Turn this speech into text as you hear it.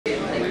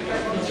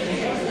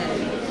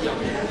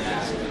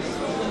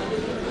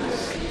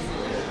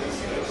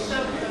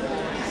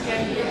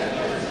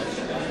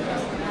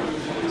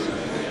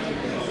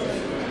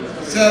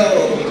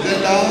So, the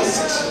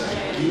last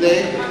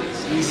leg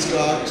we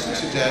start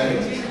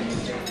today.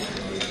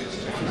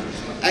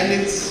 And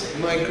it's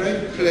my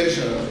great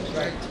pleasure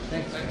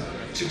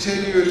to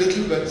tell you a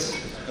little bit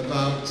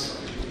about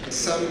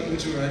some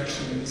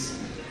interactions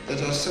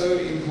that are so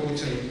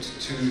important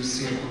to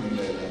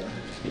Siyaphumelela.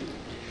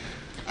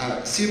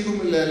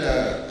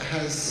 Siyaphumelela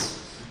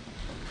has,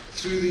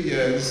 through the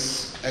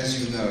years,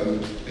 as you know,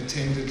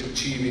 attended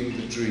Achieving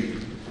the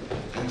Dream.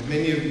 And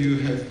many of you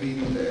have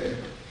been there.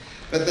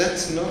 But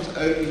that's not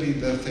only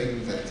the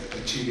thing that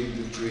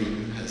Achieving the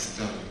Dream has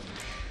done.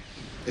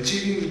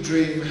 Achieving the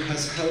Dream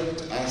has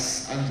helped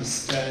us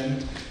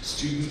understand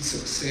student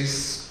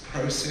success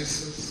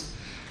processes,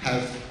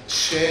 have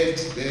shared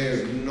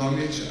their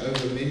knowledge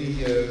over many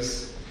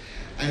years,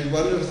 and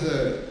one of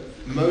the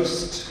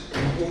most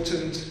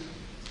important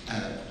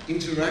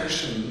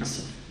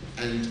interactions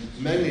and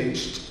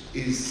managed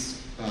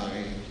is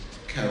by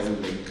Carol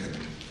Lincoln.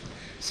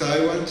 So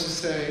I want to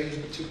say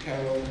to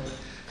Carol,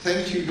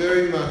 thank you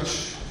very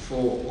much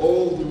for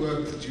all the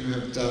work that you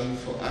have done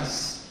for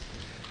us,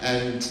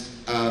 and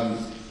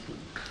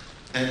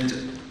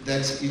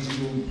that it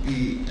will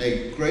be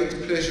a great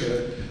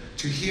pleasure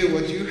to hear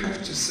what you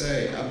have to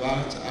say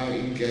about our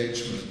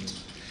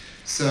engagement.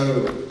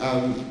 So,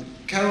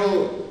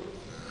 Carol,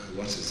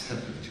 what has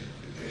happened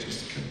here?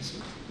 Just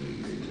cancel.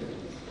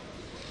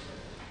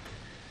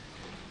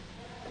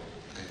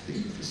 I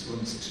think this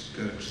wants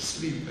to go to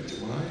sleep, but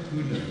why?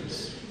 Who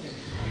knows?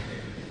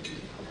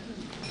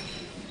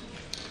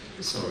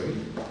 Sorry.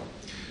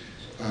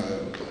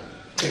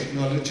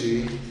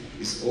 Technology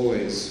is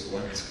always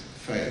what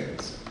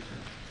fails.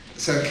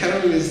 So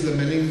Carol is the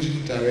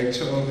managing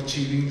director of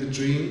Achieving the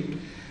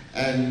Dream,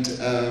 and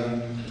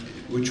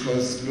which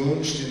was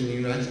launched in the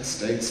United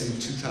States in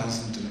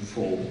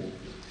 2004.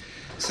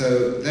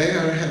 So they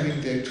are having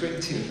their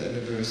 20th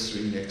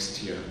anniversary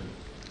next year.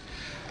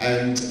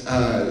 And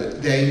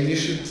they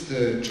initiated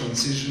the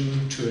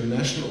transition to a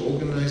national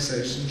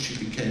organization. She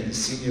became the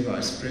senior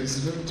vice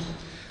president.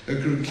 Her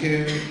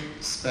career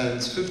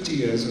spans 50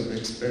 years of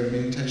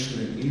experimentation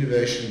and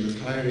innovation with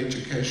higher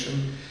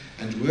education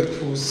and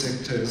workforce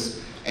sectors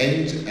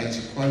aimed at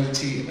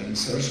equality and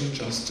social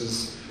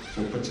justice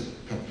for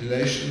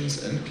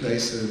populations and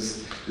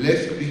places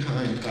left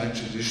behind by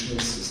traditional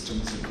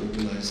systems and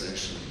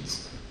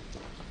organizations.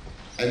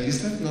 And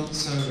is that not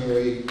so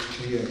very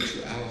clear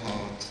to our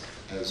heart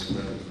as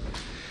well?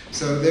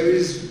 So there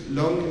is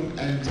long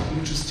and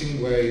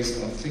interesting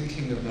ways of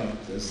thinking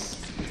about this.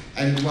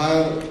 And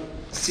while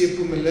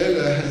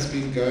Siyaphumelela has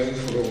been going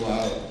for a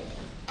while,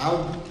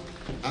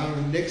 our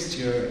next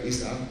year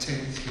is our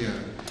 10th year.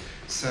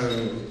 So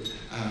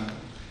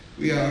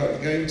we are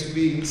going to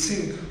be in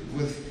sync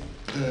with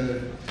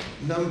the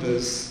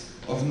numbers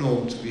of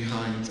naught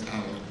behind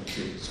our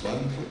groups,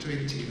 1 for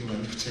 20 and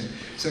 1 for 10.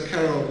 So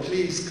Carol,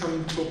 please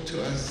come talk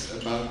to us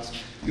about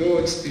your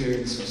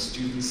experience of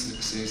student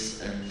success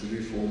and the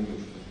reform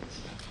movement.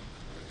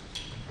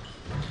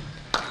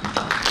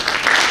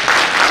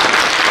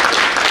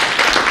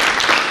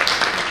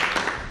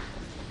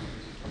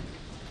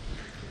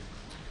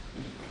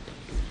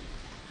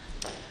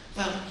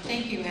 Well,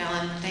 thank you,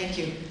 Alan. Thank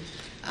you.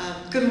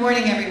 Good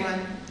morning,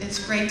 everyone. It's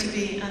great to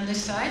be on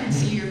this side and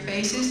see your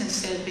faces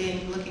instead of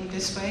looking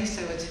this way,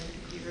 so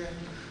you're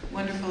a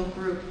wonderful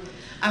group.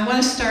 I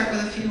want to start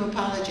with a few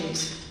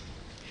apologies.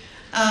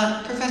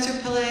 Professor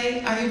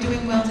Pillay, are you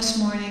doing well this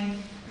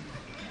morning?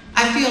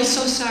 I feel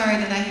so sorry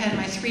that I had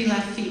my 3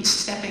 left feet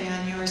stepping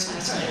on yours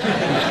last night.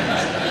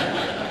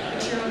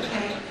 But you're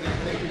okay.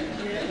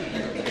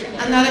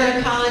 Another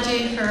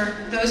apology for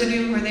those of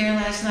you who were there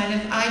last night.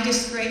 If I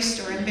disgraced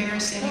or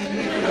embarrassed any of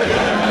you,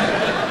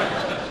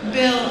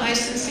 Bill, I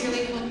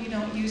sincerely hope you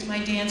don't use my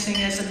dancing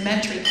as a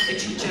metric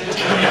that you judge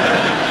me.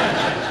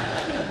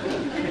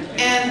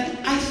 And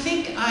I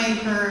think I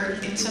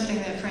heard in something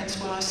that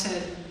Francois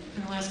said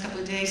in the last couple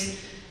of days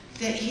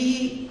that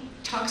he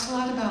talks a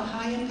lot about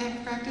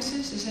high-impact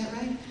practices. Is that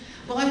right?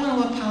 Well, I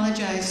want to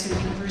apologize to the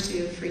University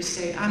of the Free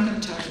State. I'm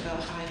going to talk about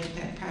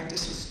high-impact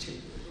practices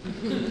too.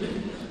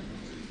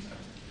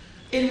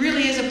 It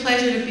really is a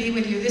pleasure to be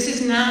with you. This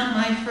is not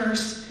my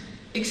first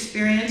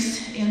experience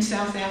in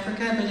South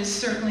Africa, but it's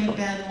certainly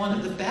been one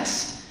of the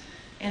best,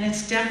 and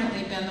it's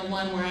definitely been the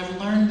one where I've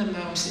learned the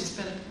most. It's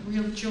been a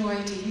real joy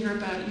to hear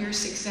about your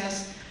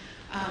success.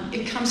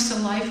 It comes to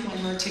life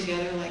when we're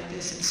together like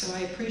this, and so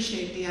I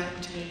appreciate the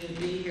opportunity to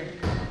be here.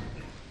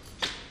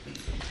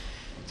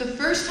 The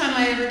first time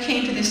I ever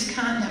came to this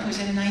continent was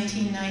in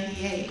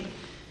 1998.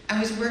 I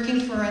was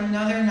working for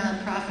another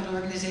nonprofit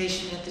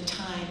organization at the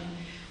time.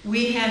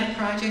 We had a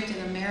project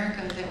in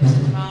America that was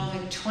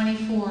involving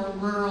 24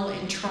 rural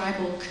and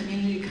tribal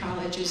community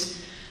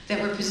colleges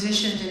that were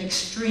positioned in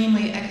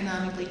extremely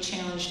economically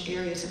challenged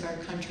areas of our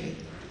country.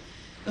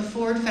 The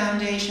Ford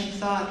Foundation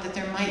thought that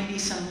there might be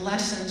some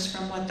lessons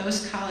from what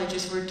those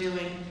colleges were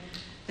doing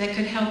that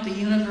could help the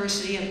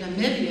University of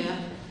Namibia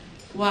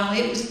while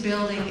it was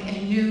building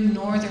a new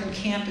northern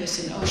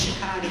campus in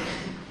Oshakati.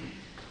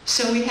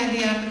 So we had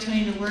the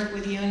opportunity to work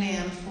with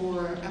UNAM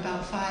for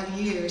about 5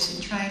 years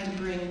in trying to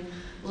bring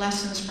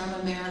lessons from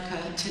America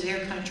to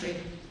their country.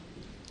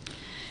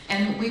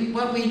 And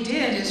what we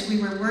did is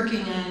we were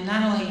working on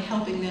not only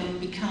helping them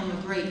become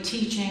a great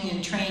teaching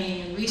and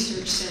training and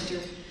research center,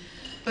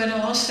 but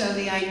also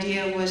the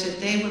idea was that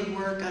they would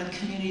work on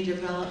community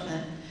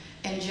development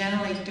and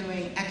generally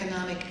doing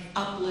economic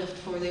uplift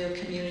for their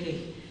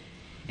community.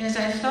 And as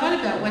I thought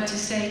about what to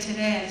say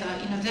today, I thought,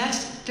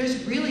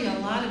 there's really a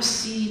lot of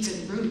seeds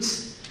and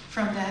roots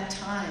from that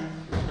time.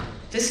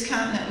 This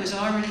continent was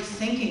already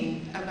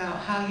thinking about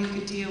how you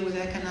could deal with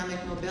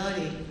economic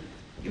mobility.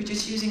 You're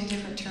just using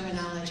different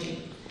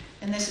terminology.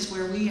 And this is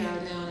where we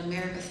are now in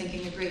America,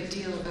 thinking a great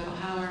deal about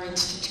how our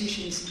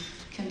institutions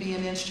can be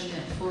an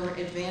instrument for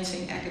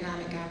advancing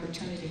economic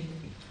opportunity.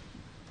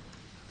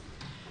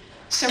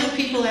 Several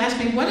people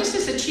ask me, what is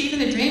this Achieving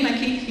the Dream I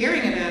keep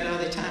hearing about all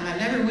the time? I've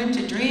never went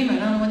to Dream, I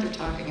don't know what they're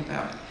talking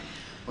about.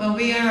 Well,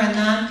 we are a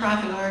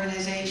nonprofit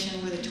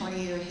organization with a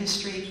 20-year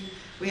history.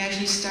 We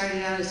actually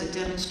started out as a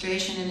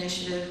demonstration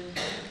initiative.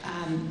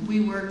 We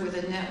work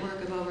with a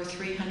network of over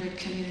 300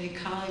 community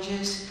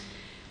colleges.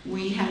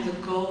 We have the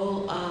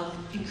goal of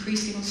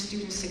increasing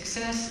student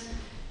success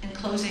and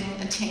closing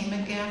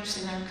attainment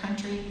gaps in our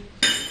country.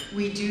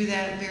 We do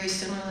that very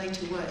similarly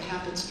to what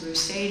happens through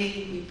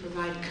SADE. We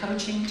provide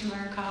coaching to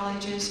our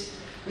colleges.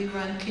 We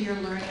run peer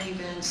learning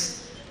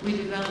events. We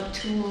develop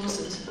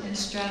tools and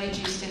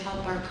strategies to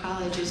help our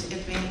colleges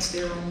advance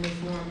their own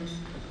reform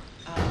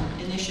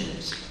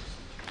initiatives.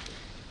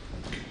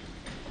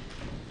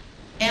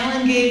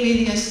 Alan gave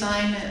me the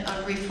assignment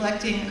of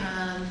reflecting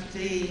on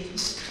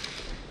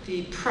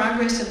the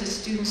progress of the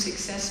student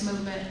success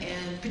movement,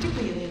 and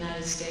particularly in the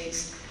United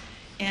States,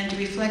 and to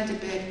reflect a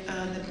bit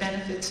on the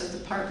benefits of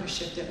the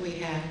partnership that we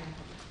have.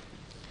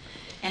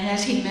 And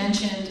as he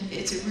mentioned,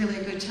 it's a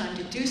really good time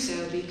to do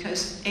so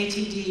because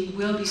ATD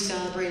will be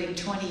celebrating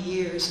 20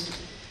 years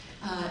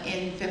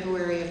in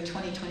February of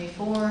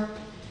 2024,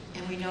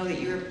 and we know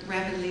that you're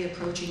rapidly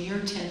approaching your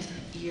 10th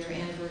year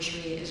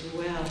anniversary as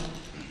well.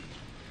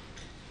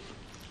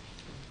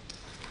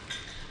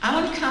 I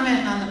want to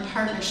comment on the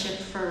partnership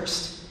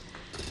first.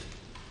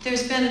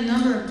 There's been a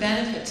number of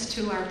benefits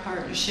to our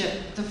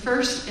partnership. The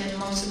first and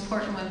most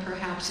important one,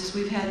 perhaps, is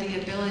we've had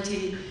the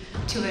ability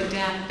to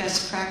adapt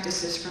best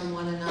practices from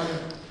one another.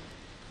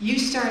 You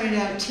started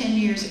out 10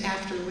 years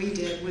after we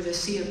did with the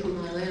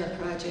Siyaphumelela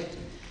project,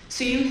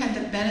 so you had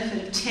the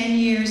benefit of 10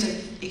 years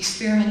of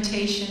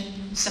experimentation,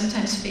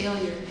 sometimes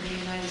failure in the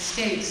United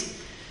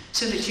States,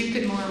 so that you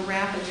could more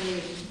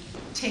rapidly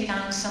take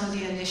on some of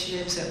the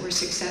initiatives that were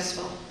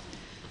successful.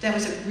 That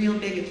was a real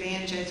big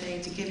advantage, I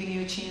think, to giving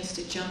you a chance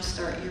to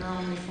jumpstart your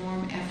own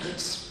reform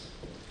efforts.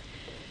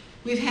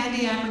 We've had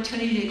the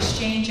opportunity to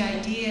exchange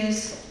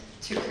ideas,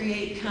 to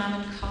create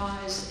common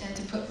cause, and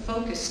to put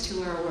focus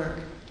to our work.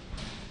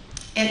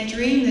 At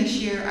DREAM this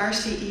year, our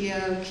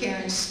CEO,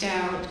 Karen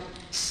Stout,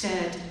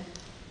 said,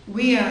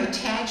 "We are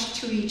attached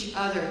to each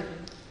other,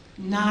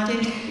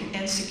 knotted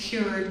and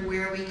secured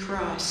where we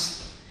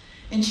cross."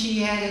 And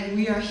she added,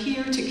 "We are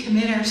here to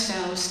commit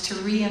ourselves to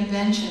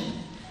reinvention,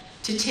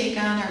 to take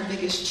on our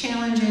biggest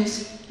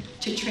challenges,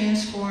 to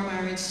transform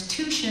our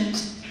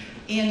institutions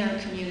and our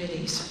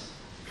communities."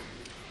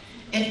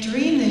 At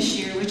DREAM this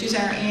year, which is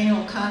our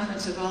annual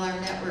conference of all our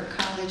network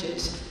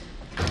colleges,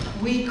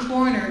 we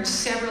cornered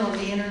several of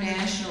the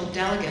international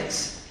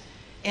delegates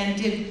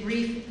and did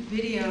brief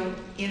video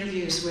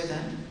interviews with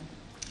them.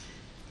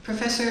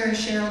 Professor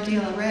Cheryl De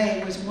La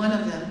Rey was one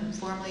of them,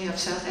 formerly of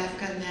South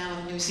Africa, now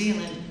of New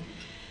Zealand.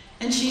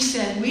 And she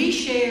said, "We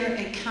share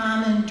a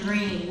common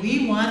dream.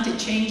 We want to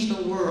change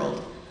the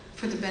world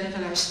for the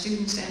benefit of our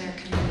students and our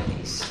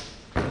communities."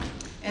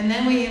 And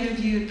then we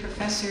interviewed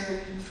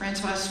Professor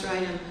Francois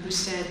Stridham, who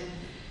said,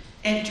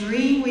 "At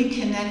DREAM, we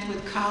connect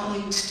with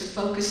colleagues to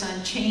focus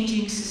on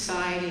changing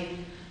society,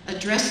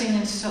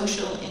 addressing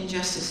social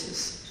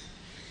injustices.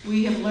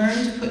 We have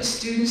learned to put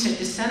students at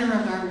the center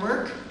of our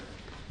work,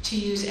 to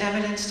use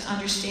evidence to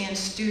understand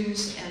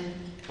students and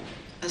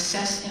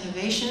assess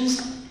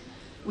innovations.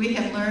 We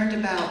have learned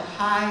about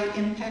high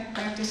impact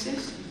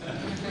practices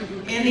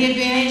and the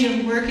advantage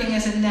of working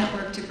as a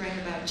network to bring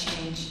about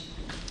change."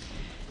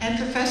 And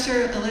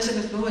Professor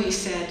Elizabeth Bowie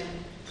said,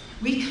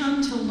 "We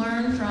come to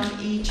learn from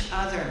each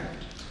other,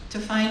 to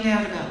find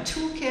out about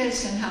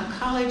toolkits and how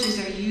colleges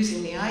are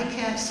using the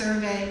ICAT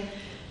survey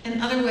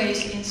and other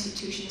ways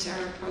institutions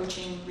are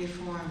approaching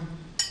reform."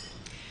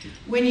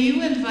 When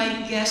you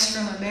invite guests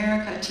from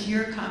America to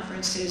your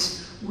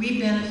conferences, we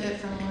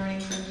benefit from learning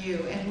from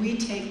you, and we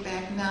take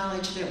back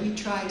knowledge that we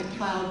try to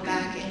plow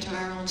back into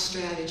our own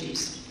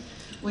strategies.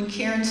 When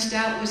Karen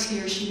Stout was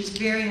here, she was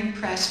very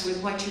impressed with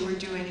what you were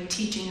doing in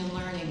teaching and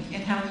learning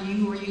and how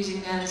you were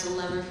using that as a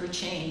lever for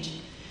change.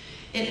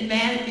 It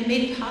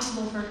made it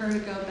possible for her to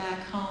go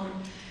back home,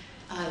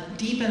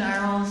 deepen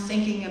our own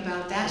thinking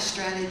about that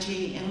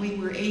strategy, and we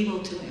were able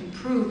to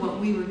improve what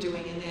we were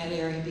doing in that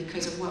area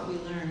because of what we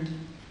learned.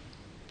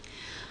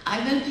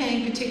 I've been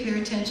paying particular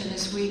attention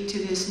this week to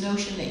this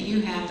notion that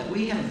you have that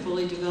we haven't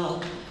fully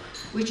developed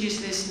which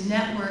is this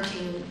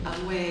networking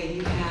way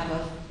you have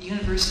of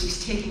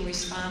universities taking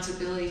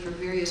responsibility for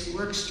various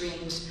work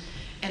streams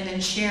and then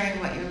sharing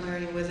what you're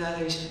learning with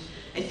others.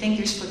 I think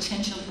there's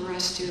potential for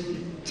us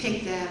to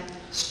take that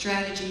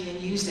strategy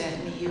and use that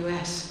in the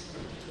US.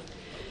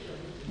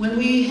 When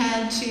we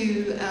had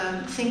to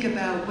think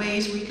about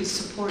ways we could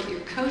support your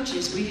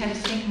coaches, we had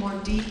to think more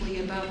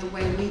deeply about the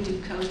way we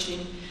do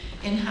coaching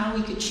and how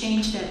we could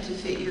change that to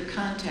fit your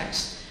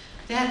context.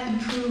 That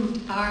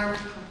improved our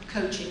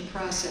coaching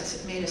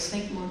process. It made us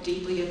think more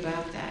deeply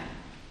about that.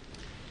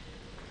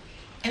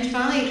 And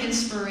finally,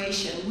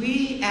 inspiration.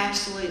 We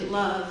absolutely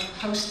love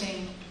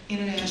hosting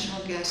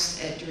international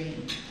guests at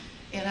DREAM.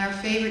 And our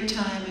favorite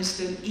time is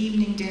the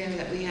evening dinner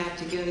that we have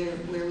together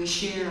where we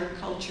share our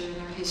culture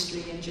and our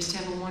history and just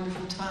have a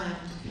wonderful time.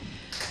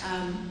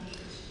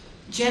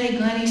 Jenny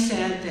Glennie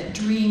said that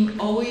DREAM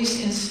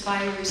always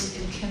inspires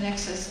and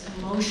connects us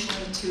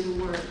emotionally to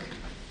the work.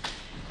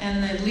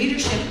 And the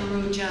leadership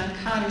guru, John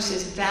Cotter,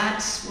 says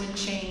that's when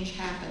change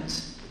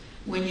happens,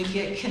 when you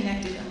get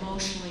connected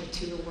emotionally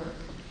to the work.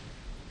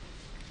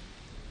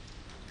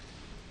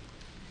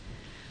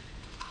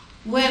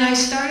 When I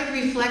started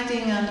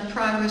reflecting on the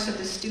progress of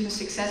the student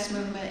success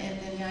movement in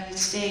the United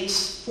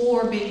States,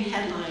 4 big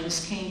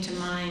headlines came to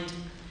mind.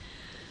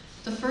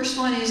 The first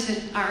one is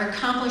that our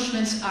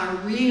accomplishments are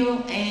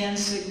real and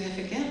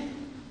significant.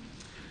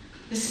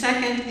 The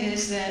second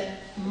is that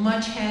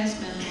much has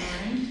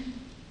been learned.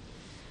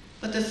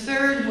 But the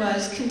third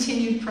was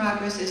continued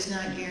progress is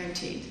not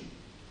guaranteed.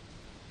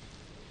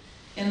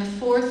 And the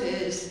fourth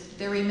is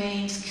there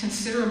remains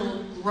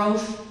considerable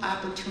growth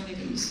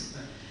opportunities.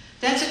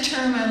 That's a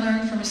term I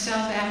learned from a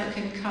South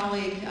African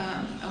colleague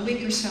a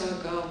week or so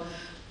ago.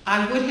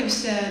 I would have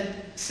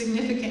said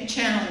significant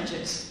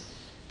challenges,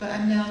 but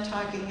I'm now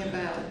talking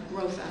about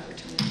growth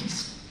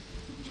opportunities.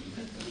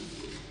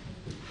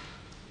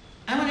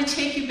 I want to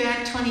take you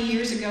back 20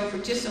 years ago for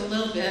just a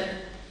little bit.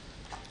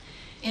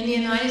 In the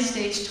United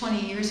States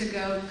 20 years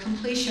ago,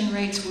 completion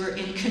rates were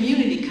in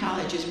community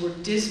colleges were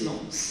dismal,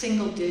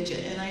 single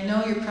digit. And I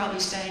know you're probably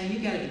saying, you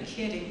gotta be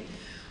kidding.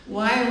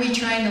 Why are we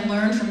trying to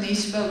learn from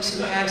these folks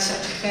who have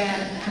such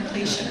bad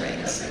completion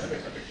rates?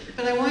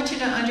 But I want you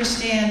to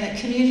understand that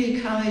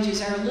community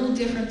colleges are a little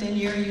different than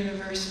your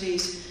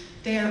universities.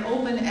 They are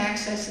open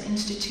access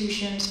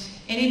institutions.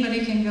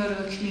 Anybody can go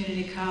to a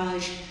community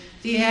college.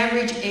 The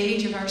average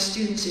age of our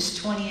students is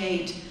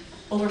 28.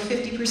 Over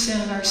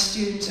 50% of our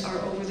students are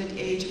over the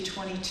age of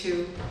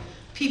 22.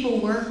 People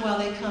work while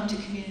they come to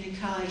community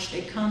college.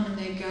 They come and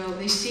they go.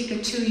 They seek a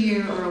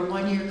 2-year or a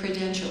 1-year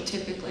credential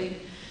typically.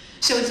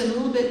 So it's a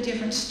little bit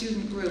different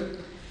student group.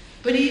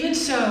 But even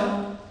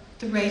so,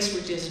 the rates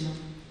were dismal.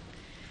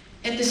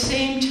 At the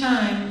same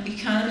time,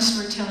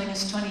 economists were telling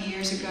us 20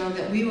 years ago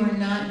that we were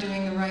not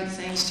doing the right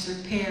things to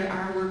prepare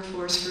our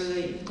workforce for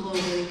the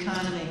global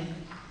economy.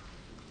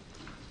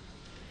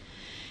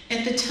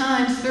 At the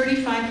time,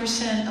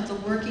 35% of the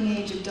working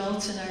age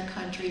adults in our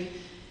country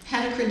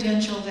had a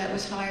credential that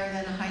was higher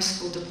than a high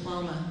school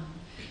diploma.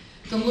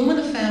 The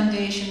Lumina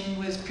Foundation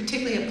was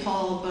particularly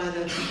appalled by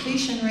the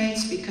completion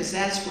rates because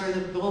that's where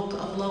the bulk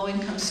of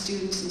low-income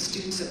students and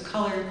students of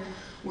color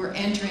were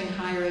entering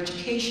higher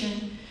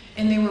education,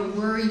 and they were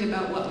worried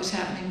about what was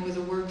happening with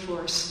the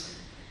workforce.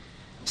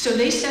 So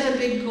they set a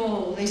big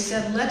goal. They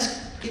said, let's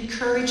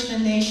encourage the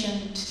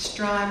nation to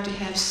strive to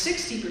have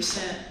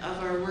 60%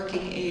 of our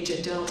working age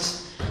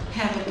adults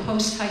have a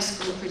post-high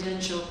school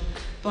credential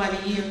by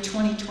the year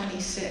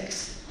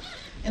 2026.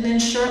 And then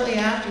shortly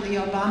after, the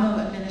Obama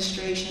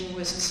administration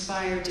was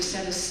inspired to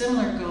set a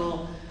similar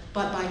goal,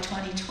 but by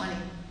 2020.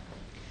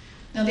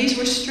 Now these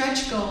were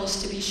stretch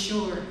goals to be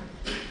sure,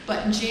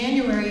 but in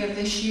January of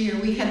this year,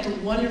 we had the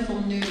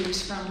wonderful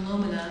news from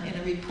Lumina in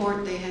a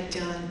report they had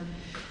done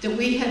that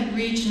we had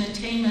reached an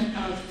attainment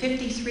of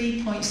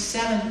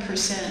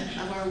 53.7%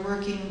 of our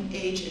working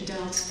age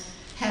adults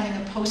having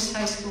a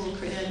post-high school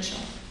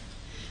credential.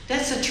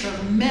 That's a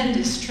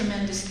tremendous,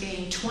 tremendous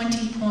gain,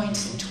 20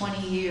 points in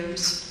 20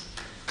 years.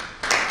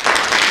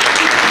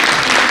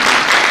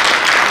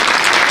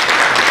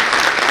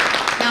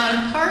 Now,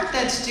 in part,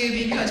 that's due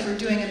because we're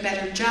doing a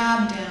better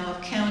job now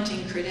of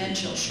counting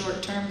credentials,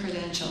 short-term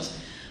credentials.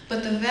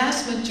 But the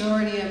vast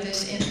majority of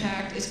this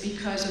impact is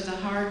because of the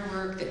hard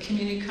work that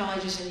community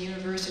colleges and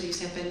universities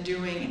have been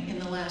doing in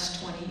the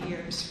last 20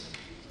 years.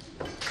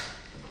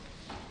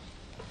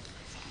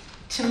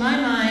 To my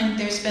mind,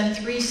 there's been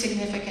 3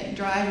 significant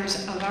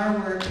drivers of our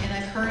work, and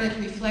I've heard it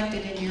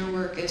reflected in your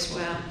work as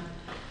well.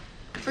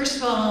 First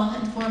of all,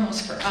 and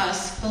foremost for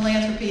us,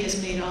 philanthropy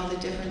has made all the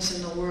difference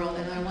in the world,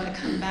 and I want to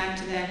come back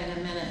to that in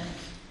a minute.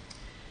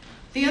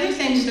 The other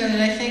things, though, that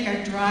I think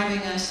are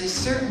driving us is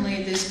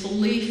certainly this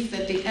belief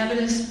that the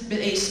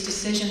evidence-based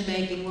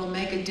decision-making will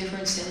make a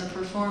difference in the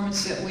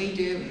performance that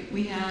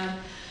we have,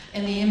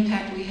 and the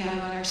impact we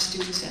have on our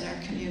students and our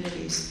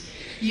communities.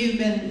 You've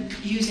been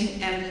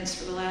using evidence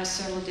for the last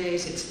several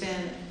days. It's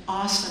been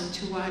awesome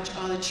to watch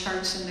all the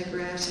charts and the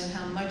graphs and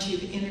how much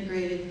you've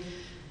integrated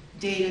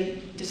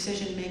data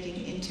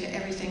decision-making into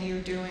everything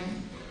you're doing.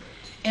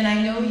 And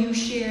I know you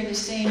share the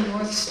same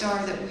North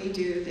Star that we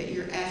do, that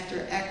you're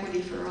after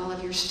equity for all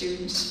of your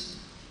students.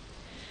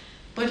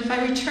 But if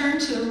I return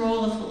to the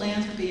role of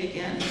philanthropy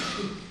again,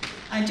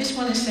 I just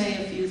want to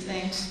say a few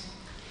things.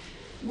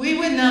 We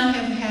would not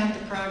have had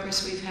the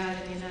progress we've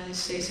had in the United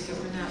States if it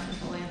were not for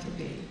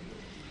philanthropy.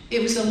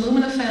 It was the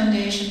Lumina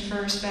Foundation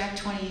first, back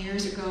 20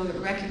 years ago, that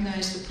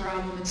recognized the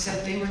problem and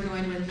said they were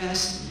going to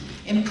invest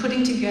in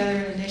putting together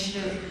an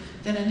initiative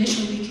that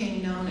eventually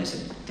became known as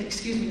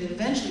Achieving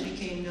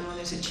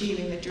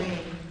the Dream.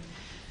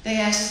 They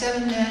asked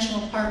 7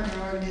 national partner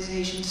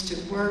organizations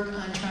to work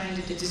on trying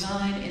to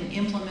design and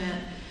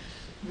implement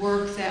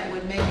work that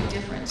would make a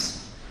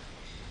difference.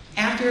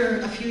 After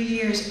a few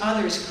years,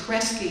 others,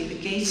 Kresge, the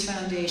Gates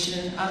Foundation,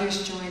 and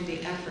others joined the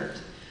effort.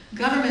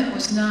 Government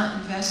was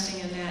not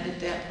investing in that at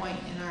that point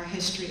in our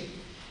history.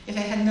 If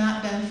it had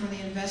not been for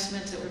the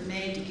investments that were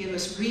made to give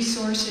us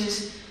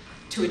resources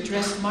to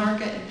address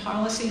market and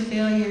policy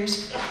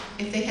failures,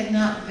 if they had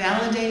not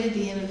validated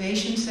the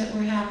innovations that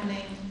were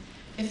happening,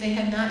 if they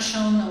had not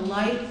shone a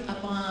light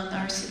upon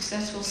our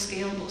successful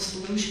scalable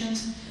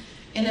solutions,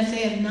 and if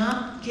they had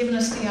not given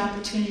us the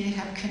opportunity to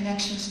have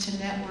connections to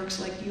networks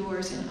like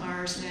yours and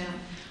ours now,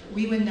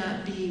 we would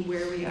not be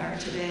where we are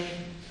today.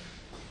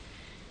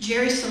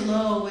 Jerry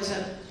Salo was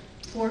a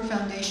Ford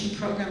Foundation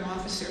program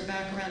officer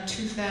back around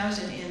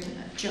 2000 in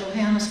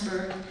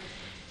Johannesburg.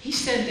 He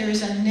said there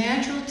is a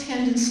natural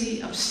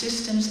tendency of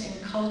systems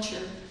and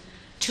culture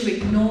to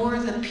ignore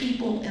the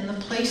people and the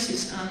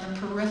places on the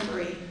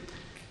periphery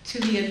to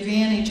the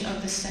advantage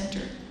of the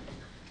center.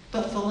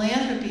 But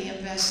philanthropy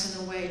invests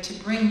in a way to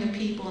bring the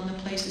people and the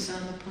places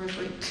on the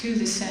periphery to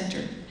the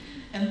center.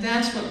 And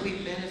that's what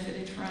we've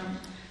benefited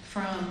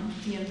from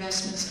the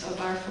investments of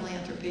our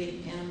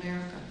philanthropy in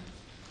America.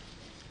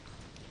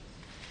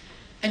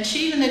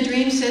 Achieving the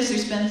Dream says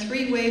there's been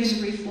 3 waves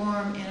of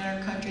reform in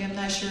our country. I'm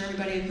not sure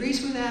everybody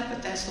agrees with that,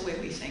 but that's the way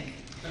we think.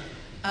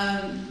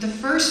 The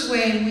first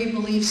wave, we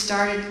believe,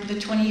 started the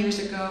 20 years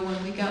ago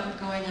when we got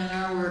going on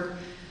our work,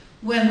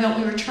 when what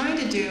we were trying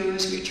to do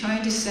is we were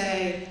trying to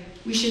say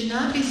we should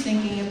not be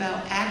thinking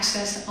about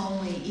access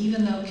only,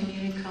 even though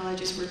community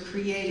colleges were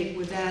created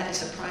with that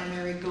as a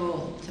primary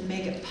goal, to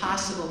make it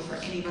possible for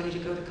anybody to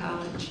go to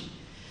college.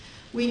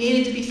 We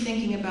needed to be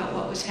thinking about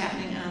what was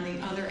happening on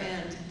the other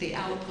end, the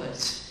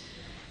outputs.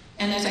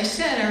 And as I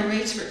said, our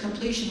rates for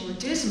completion were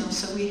dismal,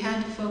 so we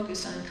had to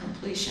focus on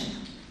completion.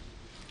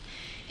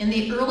 In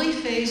the early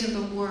phase of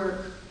the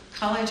work,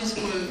 colleges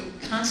were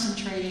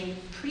concentrating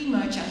pretty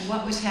much on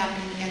what was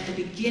happening at the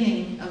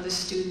beginning of the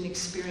student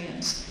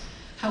experience,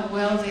 how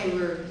well they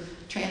were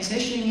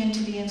transitioning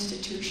into the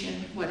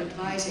institution, what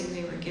advising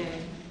they were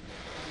getting.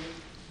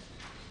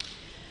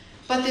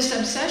 But this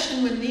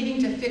obsession with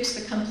needing to fix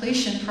the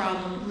completion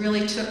problem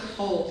really took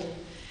hold.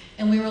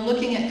 And we were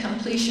looking at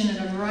completion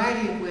in a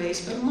variety of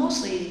ways, but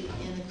mostly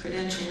in the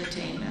credential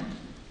attainment.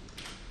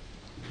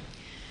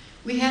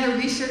 We had a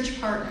research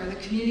partner, the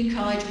Community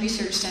College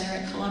Research Center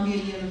at Columbia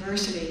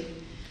University,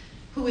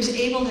 who was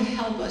able to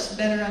help us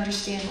better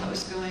understand what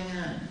was going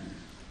on.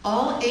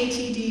 All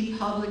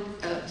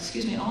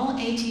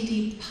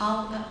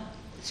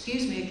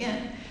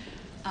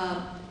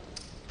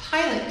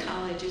pilot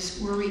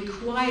colleges were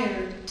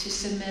required to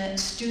submit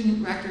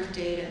student record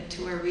data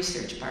to our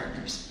research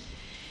partners.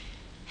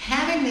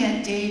 Having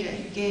that data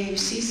gave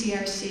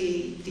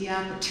CCRC the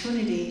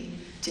opportunity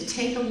to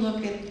take a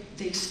look at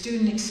the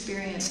student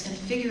experience and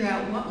figure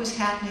out what was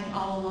happening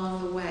all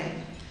along the way,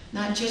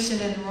 not just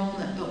at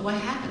enrollment, but what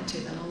happened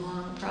to them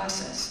along the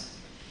process.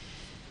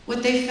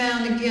 What they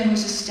found, again,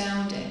 was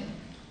astounding.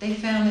 They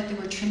found that there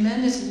were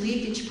tremendous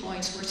leakage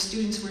points where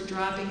students were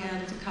dropping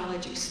out of the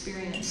college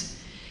experience.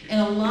 And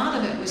a lot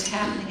of it was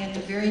happening at the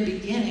very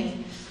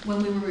beginning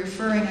when we were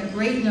referring a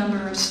great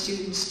number of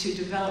students to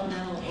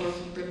developmental or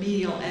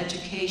remedial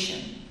education.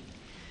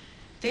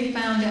 They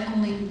found that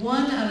only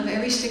 1 out of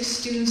every 6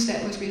 students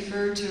that was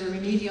referred to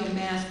remedial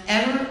math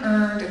ever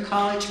earned a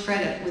college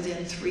credit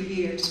within 3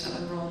 years of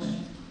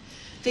enrollment.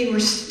 They were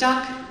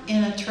stuck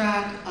in a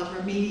track of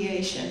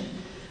remediation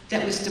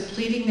that was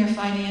depleting their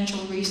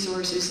financial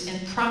resources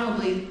and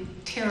probably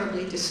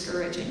terribly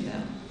discouraging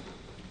them.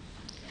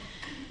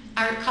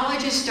 Our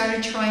colleges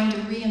started trying to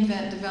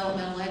reinvent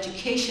developmental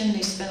education.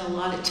 They spent a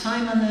lot of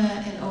time on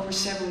that, and over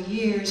several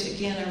years,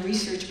 again, our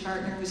research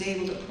partner was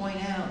able to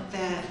point out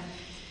that,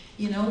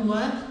 you know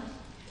what?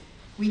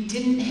 We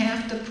didn't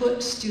have to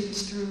put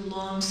students through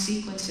long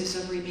sequences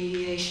of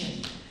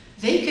remediation.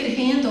 They could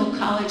handle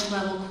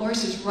college-level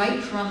courses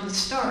right from the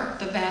start,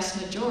 the vast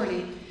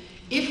majority,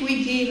 if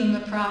we gave them the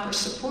proper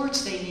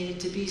supports they needed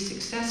to be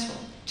successful,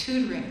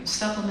 tutoring,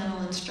 supplemental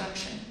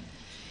instruction.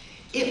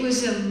 It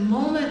was a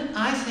moment,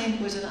 I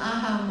think, was an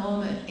aha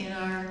moment in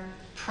our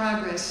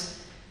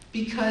progress,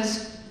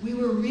 because we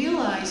were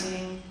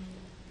realizing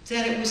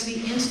that it was the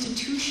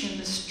institution,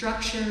 the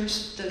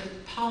structures, the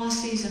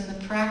policies, and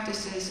the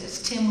practices,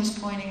 as Tim was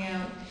pointing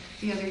out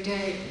the other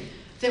day,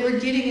 that were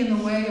getting in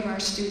the way of our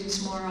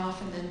students more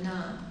often than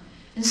not.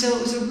 And so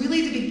it was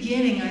really the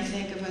beginning, I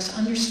think, of us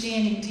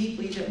understanding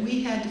deeply that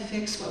we had to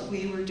fix what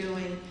we were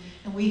doing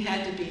and we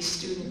had to be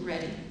student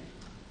ready.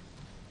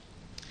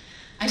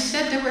 I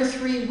said there were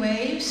 3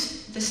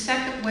 waves. The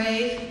second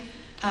wave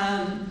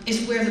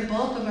is where the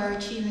bulk of our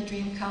Achieving the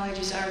Dream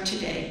colleges are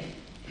today.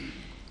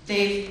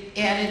 They've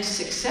added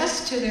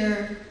success to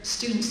their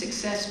student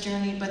success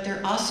journey, but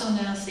they're also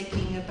now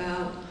thinking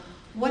about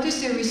what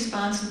is their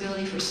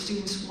responsibility for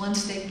students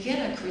once they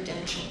get a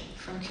credential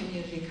from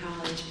community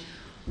college.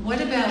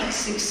 What about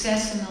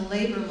success in the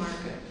labor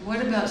market?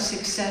 What about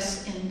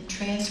success in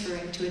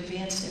transferring to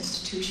advanced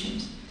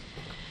institutions?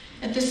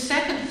 At the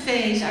second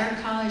phase, our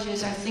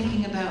colleges are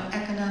thinking about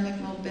economic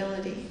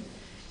mobility,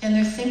 and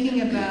they're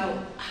thinking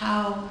about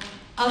how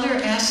other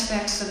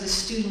aspects of the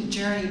student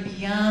journey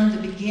beyond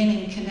the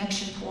beginning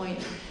connection point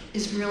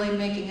is really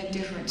making a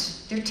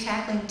difference. They're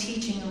tackling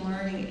teaching and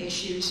learning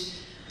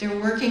issues. They're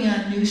working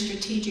on new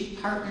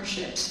strategic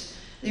partnerships.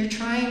 They're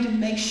trying to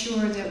make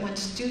sure that when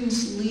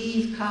students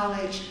leave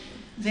college,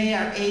 they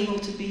are able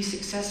to be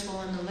successful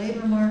in the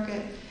labor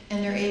market,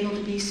 and they're able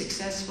to be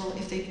successful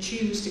if they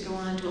choose to go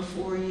on to a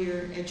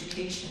 4-year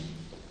education.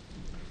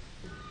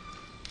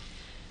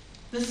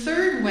 The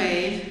third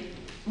wave,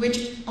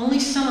 which only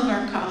some of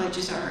our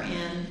colleges are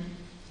in,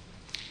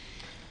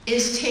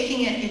 is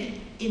taking it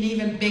an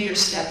even bigger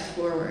step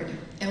forward.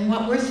 And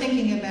what we're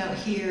thinking about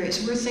here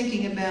is we're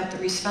thinking about the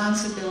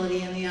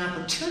responsibility and the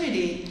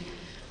opportunity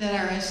that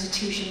our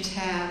institutions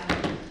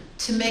have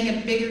to make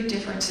a bigger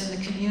difference in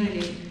the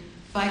community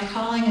by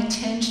calling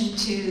attention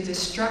to the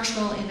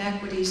structural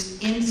inequities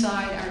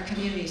inside our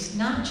communities,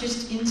 not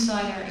just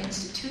inside our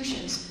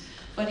institutions,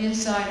 but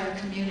inside our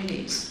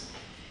communities.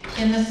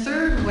 In the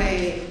third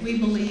wave, we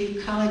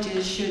believe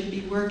colleges should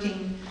be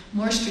working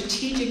more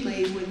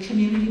strategically with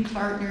community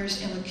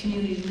partners and with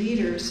community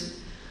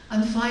leaders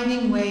on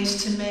finding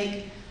ways to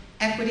make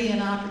equity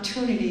and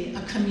opportunity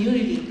a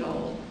community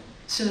goal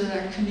so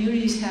that our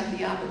communities have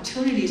the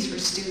opportunities for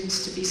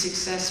students to be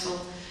successful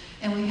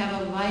and we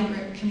have a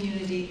vibrant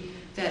community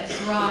that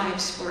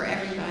thrives for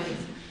everybody.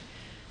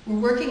 We're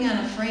working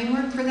on a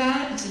framework for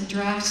that. It's in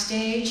draft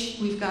stage.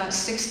 We've got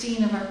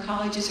 16 of our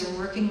colleges are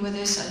working with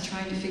us on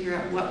trying to figure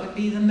out what would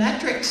be the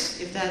metrics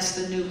if that's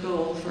the new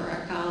goal for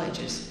our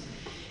colleges.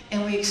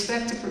 And we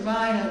expect to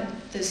provide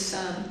this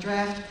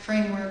draft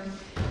framework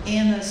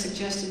and the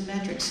suggested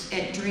metrics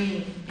at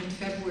DREAM in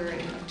February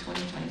of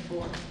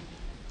 2024.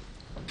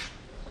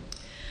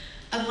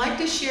 I'd like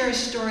to share a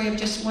story of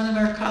just one of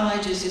our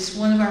colleges. It's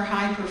one of our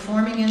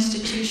high-performing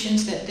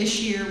institutions that this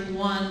year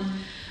won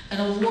an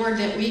award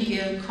that we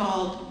give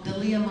called the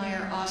Leah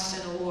Meyer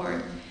Austin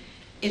Award.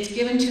 It's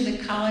given to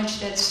the college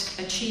that's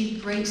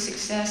achieved great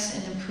success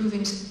in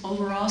improving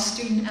overall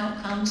student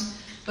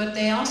outcomes, but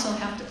they also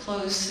have to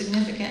close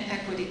significant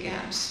equity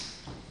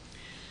gaps.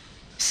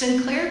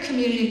 Sinclair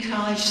Community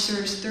College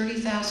serves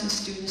 30,000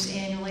 students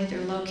annually.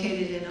 They're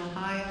located in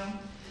Ohio.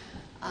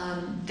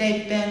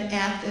 They've been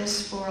at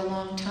this for a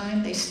long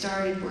time. They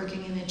started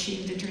working in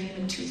Achieve the Dream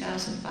in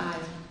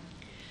 2005.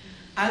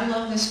 I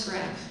love this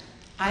graph.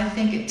 I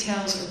think it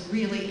tells a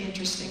really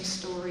interesting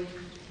story.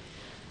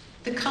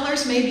 The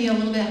colors may be a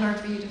little bit hard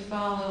for you to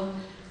follow.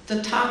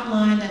 The top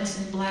line that's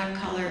in black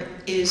color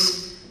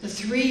is the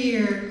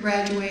 3-year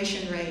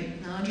graduation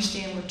rate. Now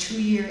understand we're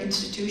 2-year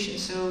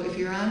institutions, so if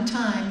you're on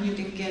time, you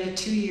can get a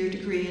 2-year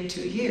degree in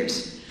 2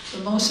 years.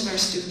 But most of our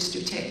students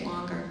do take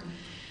longer.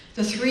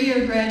 The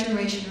 3-year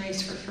graduation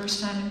rates for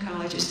first time in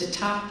college is the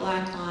top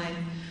black line.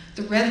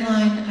 The red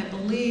line, I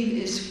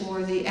believe, is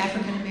for the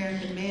African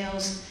American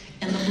males,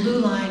 and the blue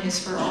line is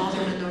for all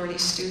the minority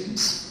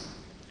students.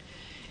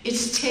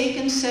 It's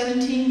taken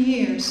 17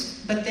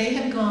 years, but they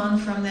have gone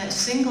from that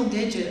single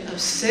digit of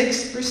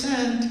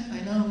 6%, I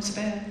know it's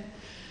bad,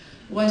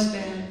 was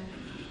bad,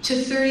 to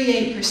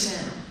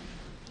 38%.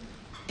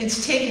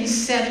 It's taken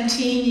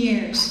 17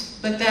 years,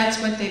 but that's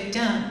what they've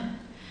done.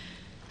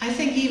 I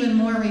think even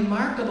more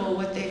remarkable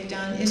what they've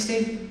done is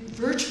they've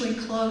virtually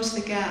closed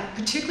the gap,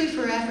 particularly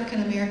for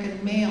African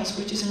American males,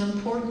 which is an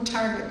important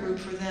target group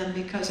for them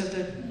because of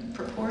the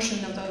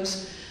proportion of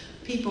those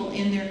people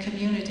in their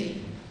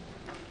community.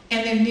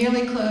 And they've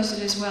nearly closed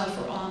it as well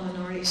for all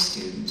minority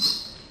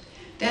students.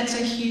 That's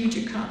a huge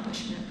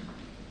accomplishment.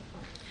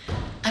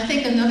 I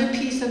think another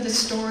piece of the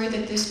story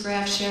that this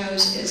graph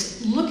shows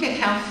is look at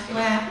how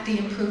flat the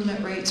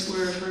improvement rates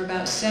were for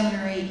about 7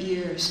 or 8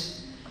 years.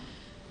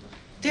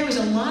 There was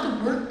a lot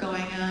of work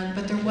going on,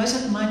 but there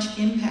wasn't much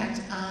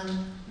impact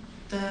on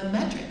the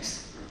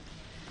metrics.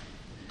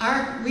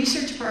 Our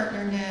research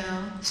partner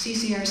now,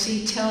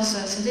 CCRC, tells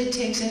us that it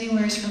takes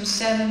anywhere from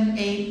 7,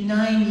 8,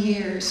 9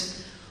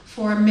 years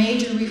for a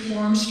major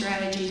reform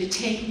strategy to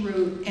take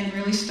root and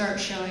really start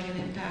showing an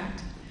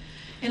impact.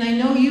 And I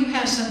know you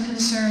have some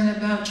concern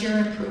about your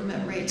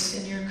improvement rates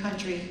in your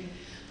country,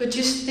 but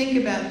just think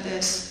about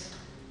this.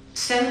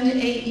 7 to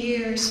 8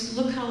 years,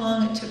 look how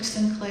long it took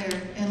Sinclair,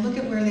 and look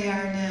at where they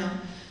are now.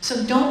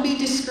 So don't be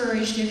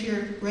discouraged if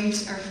your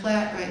rates are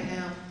flat right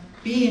now.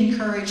 Be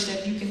encouraged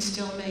that you can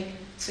still make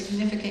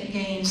significant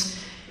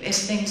gains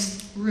as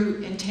things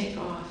root and take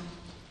off.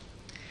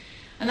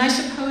 And I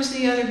suppose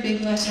the other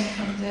big lesson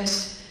from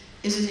this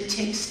is that it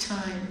takes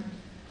time.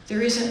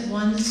 There isn't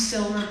one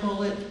silver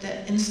bullet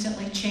that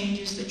instantly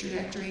changes the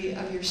trajectory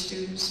of your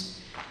students.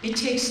 It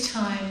takes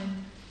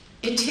time.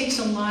 It takes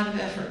a lot of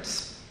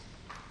efforts.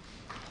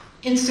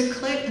 In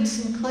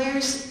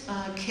Sinclair's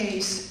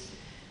case,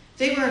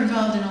 they were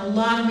involved in a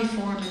lot of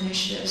reform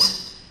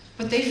initiatives,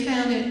 but they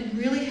found it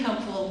really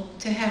helpful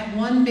to have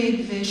one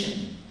big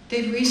vision.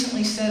 They've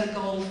recently set a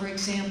goal, for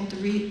example, to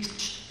reach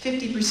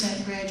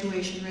 50%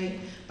 graduation rate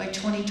by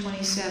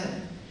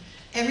 2027.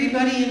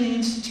 Everybody in the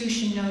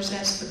institution knows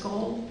that's the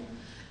goal.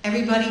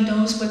 Everybody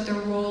knows what their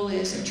role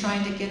is in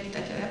trying to get to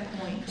that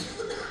point.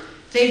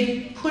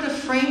 They put a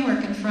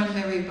framework in front of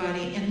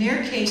everybody. In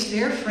their case,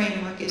 their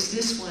framework is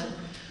this one,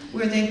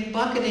 where they've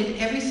bucketed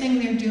everything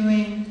they're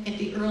doing at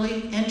the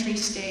early entry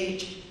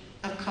stage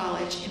of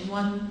college in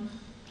one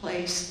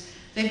place.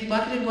 They've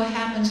bucketed what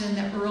happens in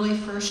the early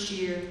first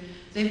year.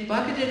 They've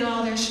bucketed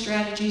all their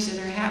strategies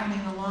that are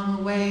happening along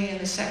the way in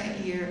the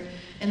second year.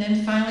 And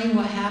then finally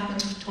what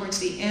happens towards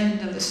the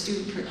end of the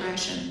student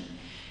progression.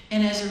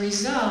 And as a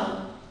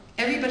result,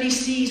 everybody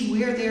sees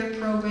where their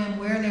program,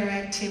 where their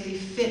activity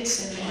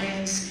fits in the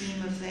grand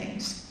scheme of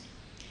things.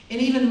 And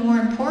even more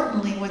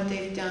importantly, what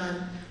they've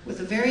done with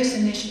the various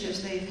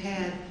initiatives they've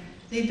had,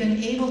 they've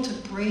been able to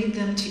braid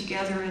them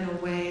together in a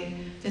way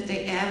that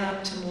they add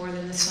up to more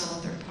than the sum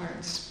of their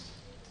parts.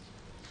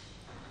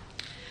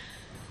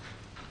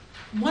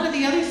 One of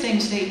the other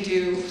things they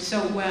do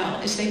so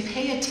well is they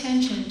pay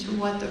attention to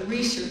what the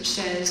research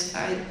says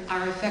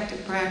are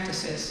effective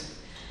practices.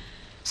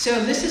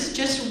 So this is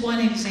just one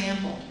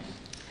example.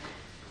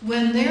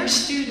 When their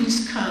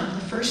students come,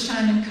 the first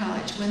time in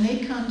college, when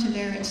they come to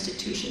their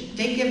institution,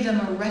 they give them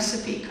a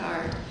recipe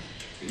card.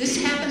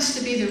 This happens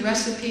to be the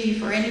recipe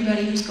for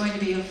anybody who's going to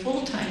be a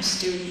full-time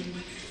student.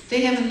 They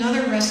have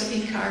another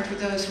recipe card for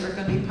those who are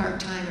going to be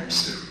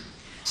part-timers.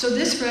 So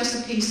this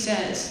recipe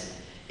says,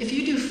 if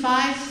you do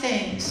 5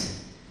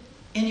 things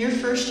in your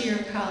first year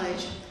of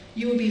college,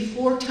 you will be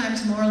 4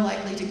 times more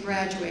likely to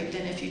graduate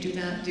than if you do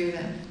not do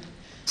them.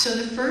 So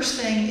the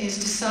first thing is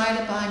decide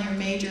upon your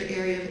major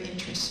area of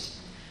interest.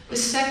 The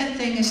second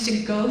thing is to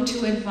go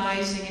to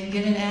advising and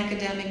get an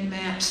academic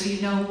map so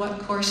you know what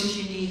courses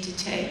you need to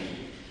take.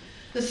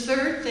 The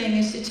third thing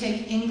is to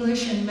take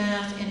English and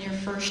math in your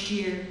first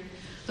year.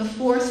 The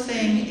fourth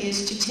thing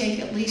is to take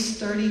at least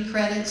 30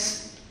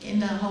 credits in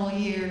the whole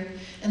year.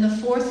 And the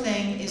fourth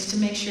thing is to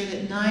make sure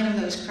that 9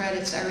 of those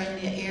credits are in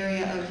the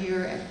area of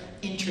your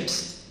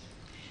interest.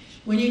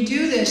 When you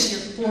do this,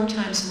 you're 4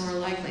 times more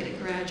likely to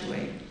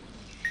graduate.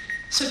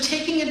 So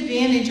taking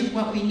advantage of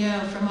what we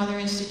know from other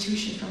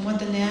institutions, from what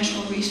the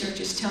national research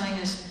is telling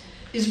us,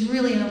 is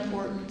really an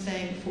important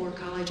thing for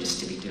colleges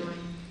to be doing.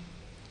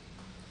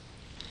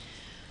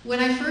 When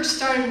I first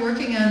started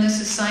working on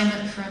this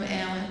assignment from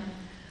Alan,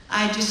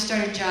 I just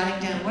started jotting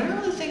down, what are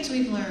all the things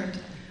we've learned?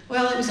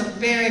 Well, it was a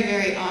very,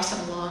 very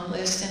awesome long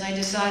list, and I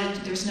decided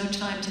there's no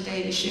time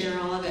today to share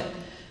all of it.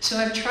 So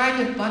I've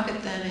tried to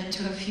bucket them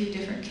into a few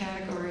different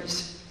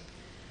categories.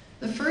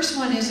 The first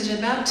one is that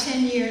about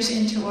 10 years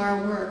into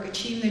our work,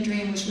 Achieving the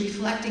Dream was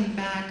reflecting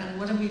back on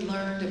what have we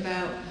learned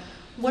about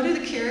what are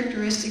the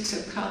characteristics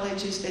of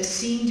colleges that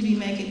seem to be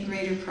making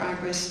greater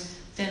progress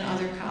than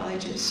other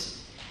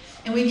colleges.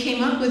 And we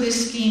came up with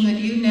this scheme that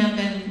you've now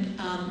been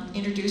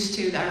introduced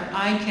to, our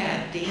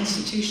ICAT, the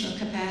Institutional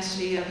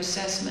Capacity of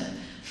Assessment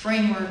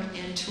framework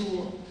and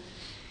tool.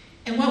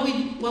 And what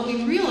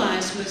we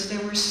realized was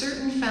there were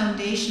certain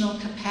foundational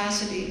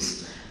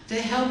capacities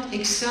that helped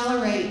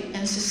accelerate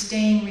and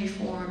sustain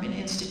reform in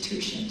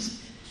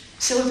institutions.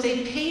 So if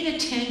they paid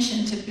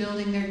attention to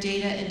building their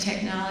data and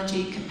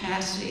technology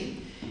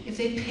capacity, if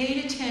they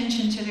paid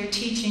attention to their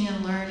teaching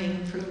and learning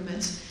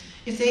improvements,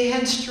 if they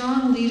had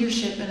strong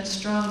leadership and a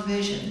strong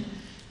vision,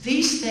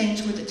 these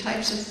things were the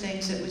types of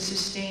things that would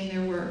sustain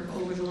their work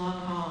over the long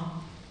haul.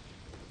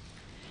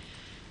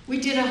 We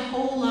did a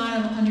whole lot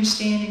of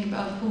understanding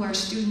about who our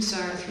students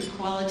are through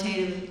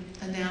qualitative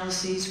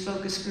analyses,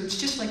 focus groups,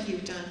 just like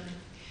you've done.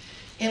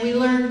 And we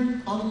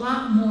learned a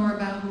lot more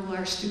about who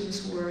our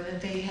students were,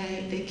 that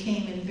they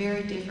came in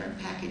very different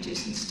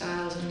packages and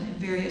styles and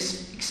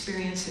various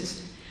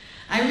experiences.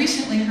 I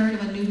recently heard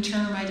of a new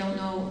term, I don't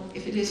know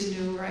if it is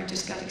new or I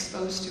just got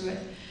exposed to it,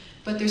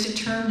 but there's a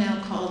term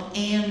now called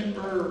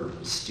and/or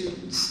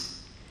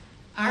students.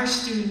 Our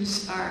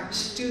students are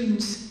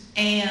students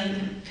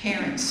and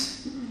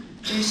parents.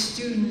 They're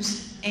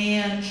students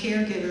and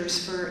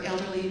caregivers for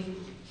elderly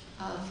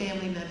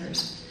family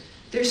members.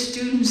 They're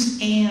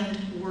students and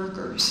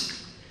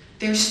workers.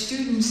 They're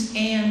students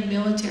and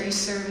military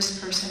service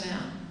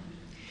personnel.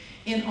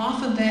 And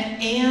often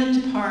that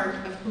and part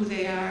of who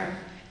they are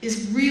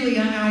is really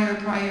a higher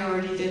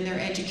priority than their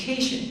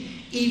education,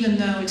 even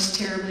though it's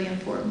terribly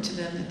important to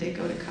them that they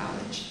go to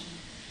college.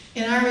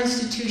 And our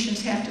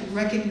institutions have to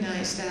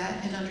recognize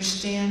that and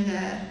understand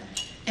that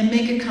and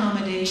make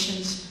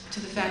accommodations to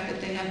the fact that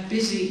they have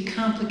busy,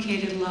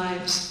 complicated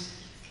lives,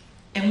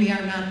 and we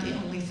are not the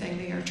only thing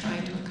they are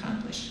trying to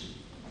accomplish.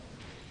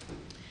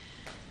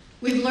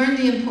 We've learned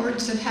the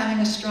importance of having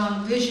a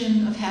strong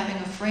vision, of having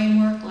a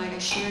framework like I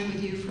shared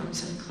with you from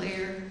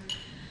Sinclair.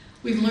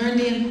 We've learned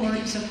the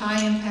importance of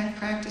high-impact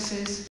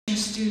practices.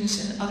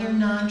 Students and other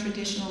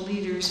non-traditional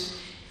leaders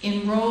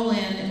enroll in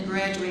and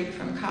graduate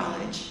from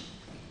college.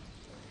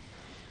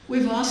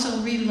 We've also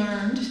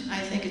relearned, I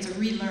think it's a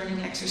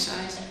relearning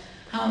exercise,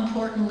 how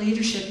important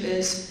leadership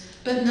is,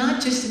 but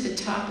not just at the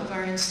top of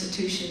our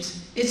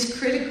institutions. It's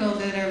critical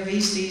that our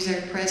VCs,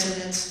 our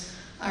presidents,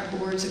 our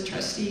boards of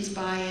trustees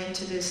buy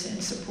into this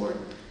and support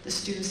the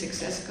student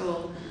success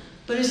goal.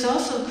 But it's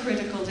also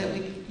critical that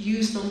we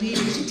use the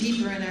leaders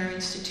deeper in our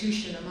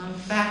institution, among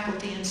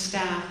faculty and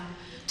staff,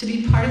 to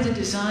be part of the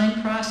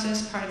design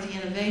process, part of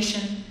the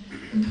innovation,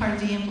 and part of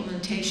the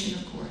implementation,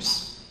 of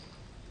course.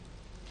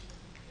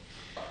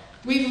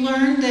 We've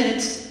learned that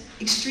it's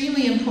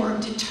extremely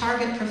important to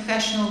target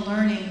professional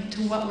learning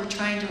to what we're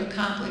trying to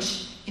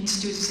accomplish in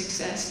student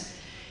success.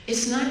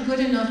 It's not good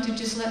enough to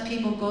just let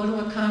people go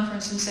to a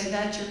conference and say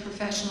that's your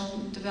professional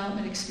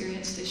development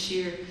experience this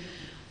year.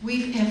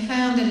 We have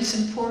found that it's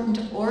important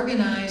to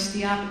organize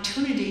the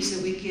opportunities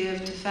that we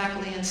give to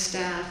faculty and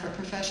staff for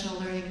professional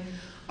learning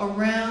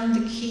around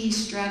the key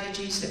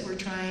strategies that we're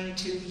trying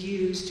to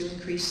use to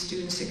increase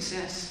student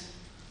success.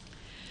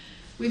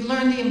 We've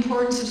learned the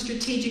importance of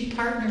strategic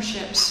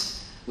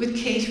partnerships with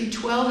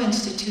K-12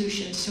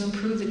 institutions to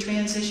improve the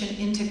transition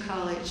into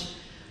college,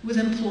 with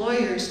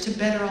employers to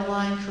better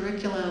align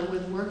curricula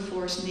with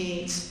workforce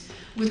needs,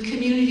 with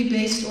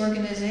community-based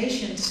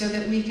organizations so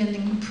that we can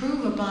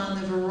improve upon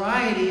the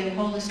variety of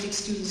holistic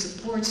student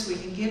supports we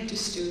can give to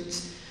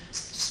students,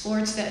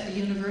 supports that the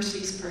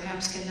universities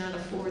perhaps cannot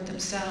afford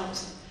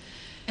themselves,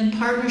 and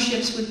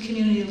partnerships with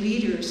community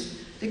leaders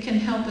that can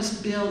help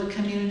us build a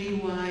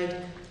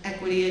community-wide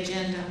equity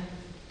agenda.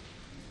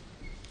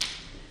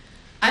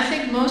 I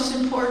think most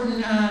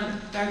important are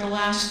the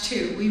last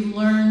two. We've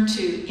learned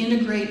to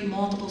integrate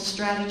multiple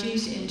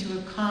strategies into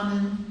a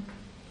common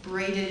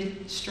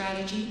braided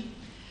strategy.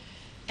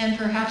 And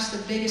perhaps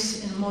the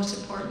biggest and most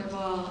important of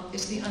all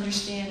is the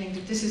understanding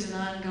that this is an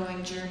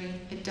ongoing journey.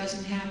 It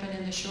doesn't happen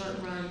in the short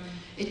run.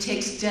 It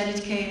takes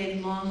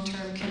dedicated,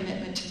 long-term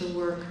commitment to the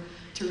work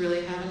to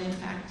really have an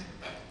impact.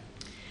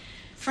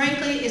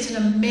 Frankly, it's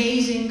an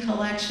amazing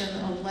collection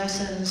of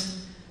lessons.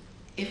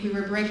 If we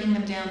were breaking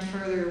them down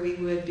further, we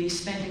would be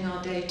spending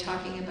all day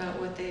talking about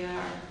what they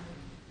are.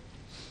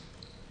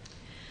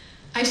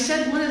 I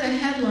said one of the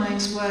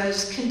headlines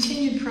was,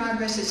 "Continued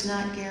progress is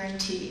not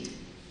guaranteed."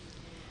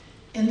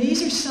 And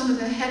these are some of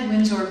the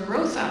headwinds or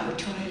growth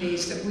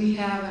opportunities that we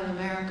have in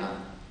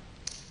America.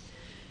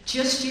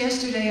 Just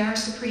yesterday, our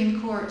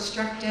Supreme Court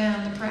struck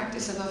down the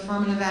practice of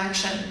affirmative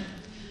action.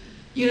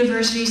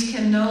 Universities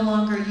can no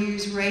longer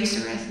use race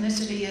or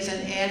ethnicity as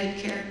an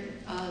added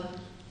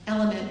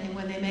element in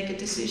when they make a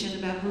decision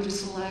about who to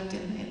select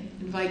and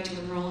invite to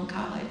enroll in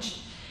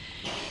college.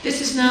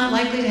 This is not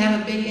likely to have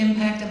a big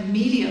impact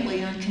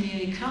immediately on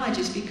community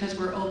colleges because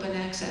we're open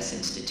access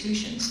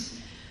institutions.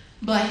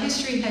 But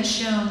history has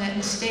shown that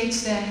in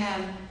states that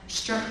have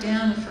struck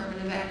down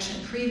affirmative action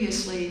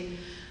previously,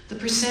 the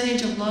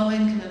percentage of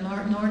low-income and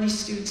minority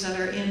students that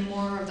are in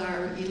more of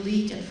our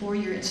elite and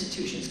four-year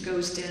institutions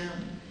goes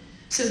down.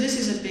 So this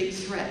is a big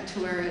threat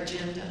to our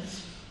agenda.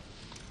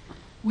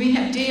 We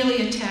have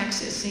daily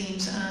attacks, it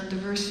seems, on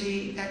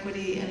diversity,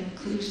 equity, and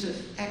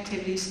inclusive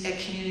activities at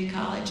community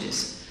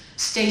colleges.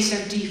 States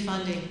are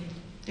defunding.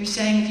 They're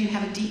saying if you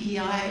have a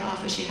DEI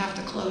office, you have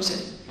to close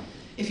it.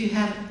 If you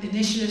have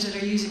initiatives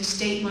that are using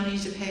state money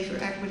to pay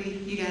for equity,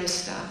 you got to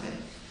stop it.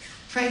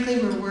 Frankly,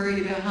 we're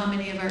worried about how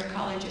many of our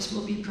colleges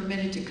will be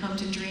permitted to come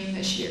to DREAM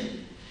this year.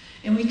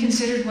 And we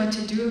considered what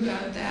to do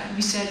about that.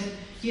 We said,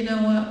 you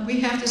know what, we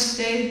have to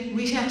stay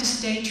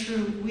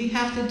true. We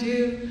have to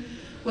do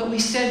what we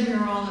said we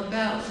were all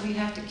about. We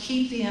have to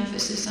keep the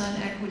emphasis on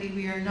equity.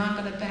 We are not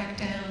going to back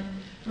down.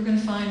 We're going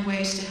to find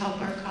ways to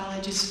help our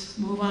colleges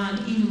move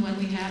on, even when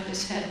we have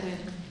this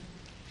headwind.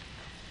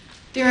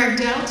 There are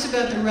doubts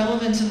about the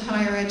relevance of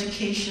higher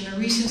education. A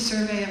recent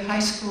survey of high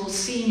school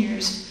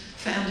seniors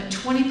found that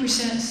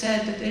 20%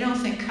 said that they don't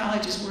think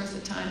college is worth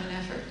the time and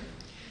effort.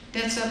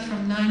 That's up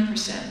from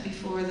 9%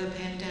 before the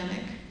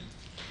pandemic.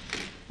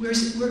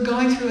 We're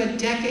going through a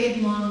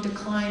decade-long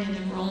decline in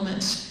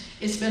enrollments.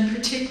 It's been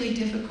particularly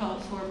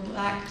difficult for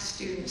Black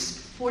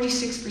students,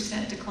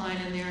 46% decline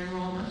in their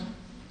enrollment.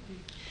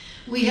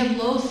 We have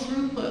low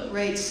throughput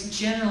rates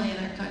generally in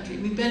our country.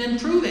 We've been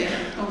improving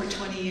over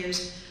 20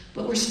 years,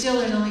 but we're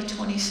still at only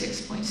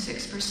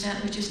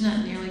 26.6%, which is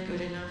not nearly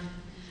good enough.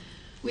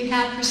 We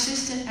have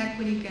persistent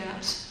equity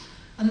gaps.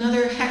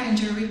 Another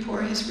Hechinger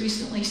report has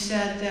recently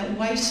said that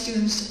white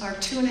students are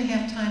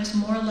 2.5 times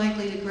more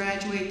likely to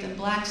graduate than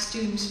Black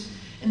students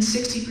and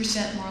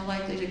 60% more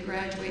likely to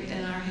graduate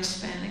than our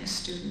Hispanic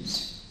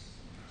students.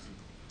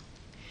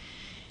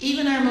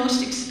 Even our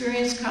most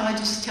experienced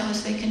colleges tell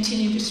us they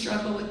continue to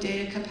struggle with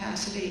data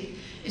capacity.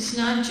 It's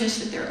not just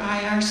that their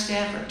IR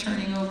staff are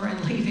turning over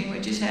and leaving,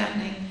 which is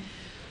happening,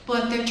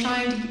 but they're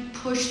trying to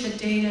push the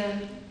data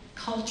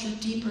culture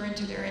deeper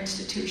into their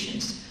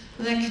institutions.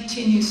 But that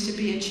continues to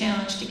be a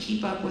challenge to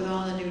keep up with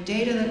all the new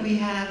data that we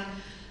have,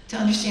 to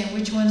understand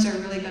which ones are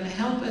really going to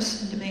help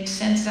us and to make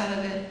sense out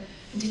of it,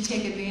 and to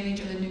take advantage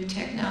of the new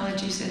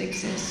technologies that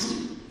exist.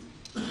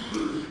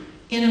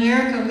 In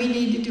America, we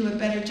need to do a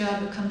better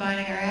job of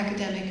combining our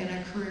academic and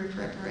our career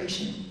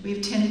preparation.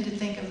 We've tended to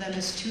think of them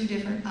as two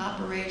different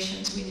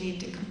operations. We need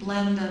to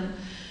blend them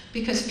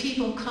because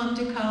people come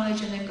to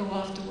college and then go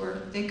off to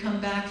work. They come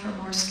back for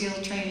more skill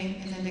training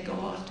and then they go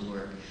off to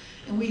work.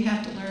 And we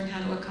have to learn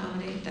how to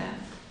accommodate that.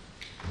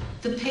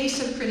 The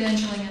pace of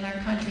credentialing in our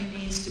country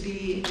needs to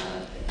be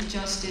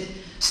adjusted.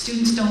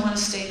 Students don't want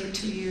to stay for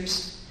 2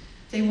 years.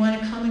 They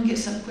want to come and get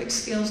some quick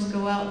skills and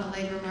go out in the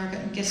labor market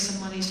and get some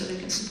money so they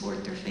can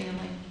support their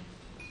family.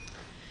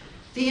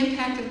 The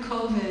impact of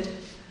COVID,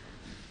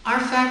 our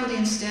faculty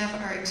and staff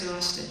are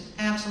exhausted,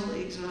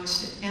 absolutely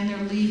exhausted, and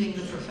they're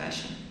leaving the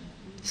profession.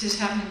 This is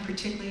happening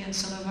particularly in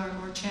some of our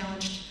more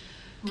challenged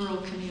rural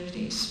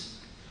communities.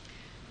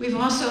 We've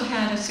also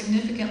had a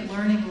significant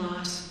learning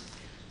loss.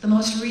 The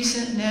most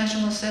recent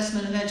National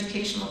Assessment of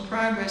Educational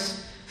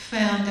Progress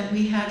found that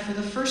we had, for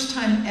the first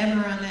time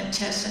ever on that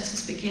test since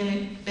it's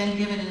been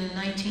given in the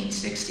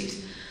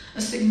 1960s,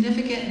 a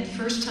significant and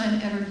first time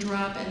ever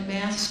drop in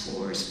math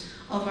scores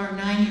of our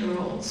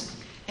 9-year-olds,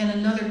 and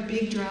another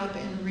big drop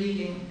in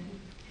reading.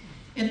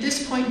 At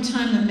this point in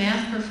time, the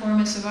math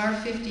performance of our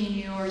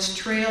 15-year-olds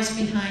trails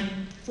behind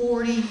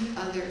 40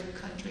 other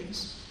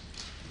countries.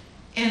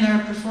 And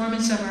our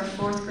performance of our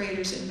 4th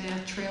graders in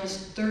math trails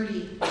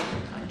 30 other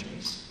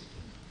countries.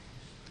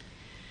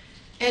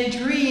 At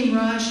DREAM,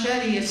 Raj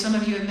Shetty, as some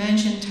of you have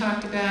mentioned,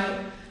 talked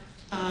about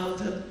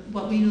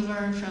what we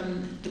learned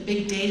from the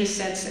big data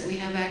sets that we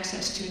have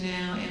access to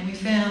now, and we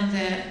found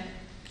that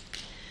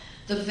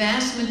the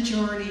vast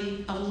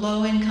majority of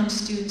low-income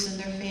students and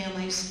their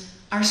families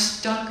are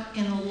stuck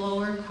in the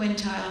lower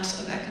quintiles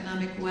of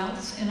economic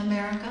wealth in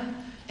America,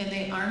 and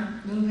they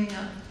aren't moving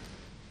up.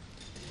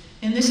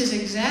 And this is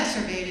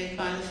exacerbated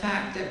by the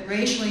fact that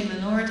racially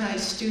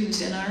minoritized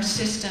students in our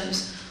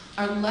systems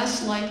are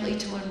less likely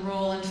to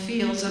enroll in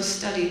fields of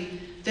study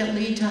that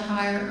lead to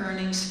higher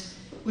earnings,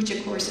 which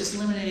of course is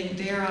limiting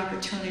their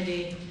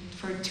opportunity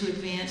to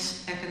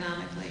advance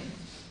economically.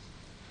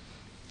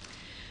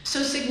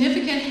 So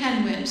significant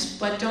headwinds,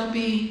 but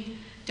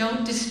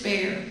don't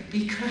despair,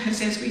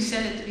 because as we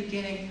said at the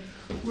beginning,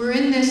 we're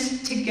in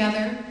this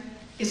together.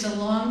 It's a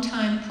long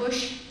time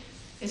push.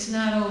 It's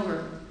not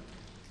over.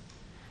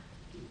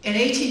 At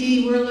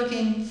ATD, we're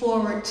looking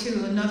forward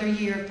to another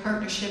year of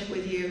partnership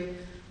with you.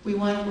 We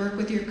want to work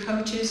with your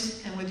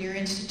coaches and with your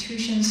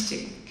institutions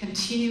to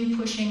continue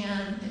pushing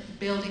on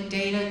building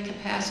data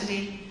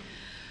capacity.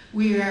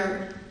 We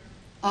are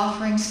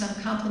offering some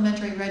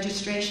complimentary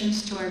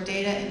registrations to our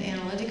Data and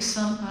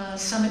Analytics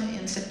Summit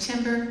in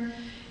September,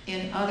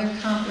 and other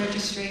comp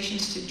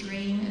registrations to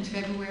DREAM in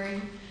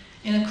February.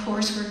 And of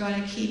course, we're going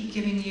to keep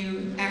giving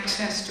you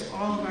access to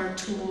all of our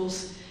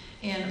tools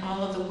and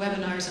all of the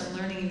webinars and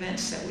learning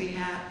events that we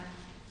have.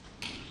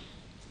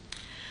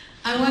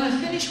 I want to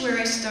finish where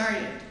I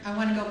started. I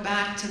want to go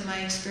back to my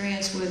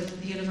experience with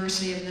the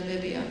University of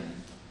Namibia.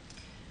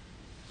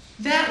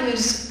 That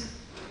was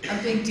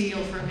a big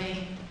deal for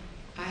me.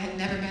 I had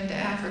never been to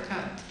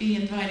Africa. To be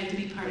invited to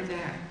be part of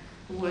that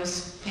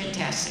was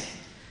fantastic.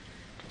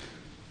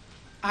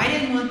 I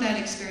didn't want that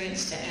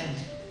experience to end.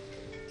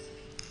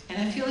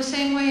 And I feel the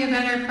same way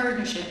about our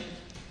partnership.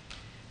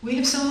 We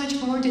have so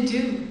much more to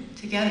do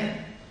together.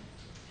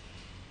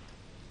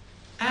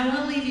 I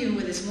want to leave you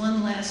with this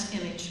one last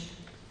image.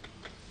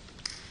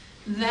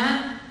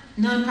 That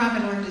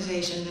nonprofit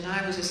organization that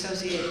I was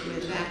associated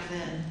with back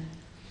then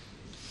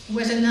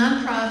was a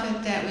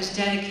nonprofit that was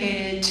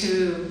dedicated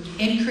to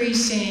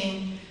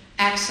increasing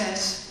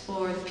access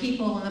for the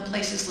people and the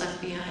places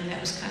left behind. That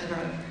was kind of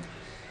our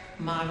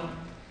model.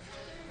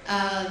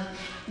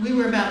 We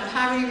were about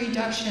poverty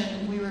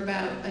reduction. We were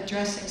about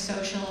addressing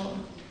social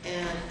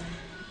and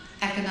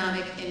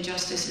economic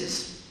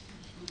injustices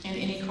and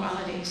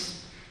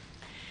inequalities.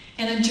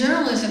 And a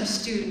journalism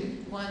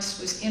student once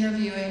was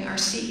interviewing our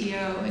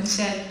CEO and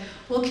said,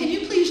 well, can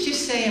you please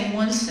just say in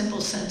one simple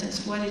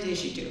sentence what it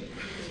is you do?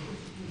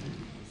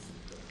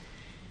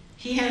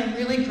 He had a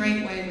really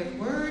great way with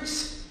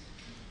words.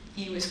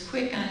 He was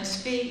quick on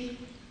his feet.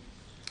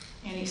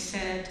 And he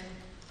said,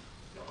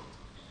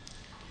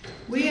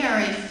 we are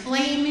a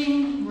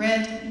flaming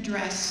red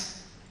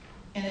dress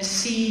in a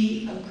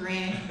sea of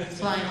gray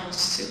flannel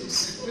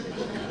suits.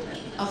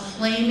 A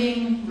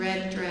flaming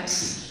red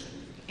dress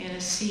in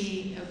a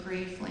sea of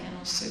gray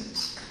flannel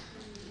suits.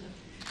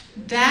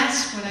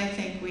 That's what I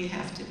think we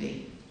have to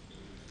be.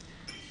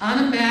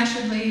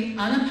 Unabashedly,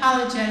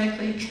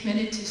 unapologetically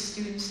committed to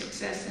student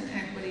success and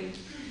equity,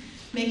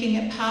 making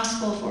it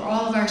possible for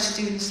all of our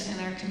students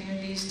and our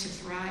communities to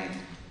thrive.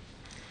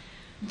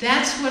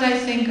 That's what I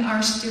think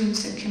our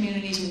students and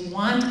communities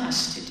want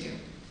us to do.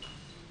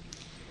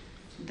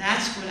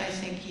 That's what I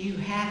think you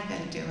have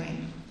been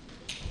doing.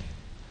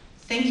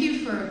 Thank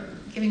you for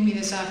giving me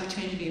this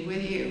opportunity to be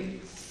with you.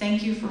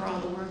 Thank you for all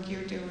the work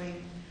you're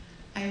doing.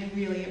 I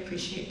really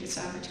appreciate this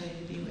opportunity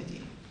to be with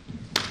you.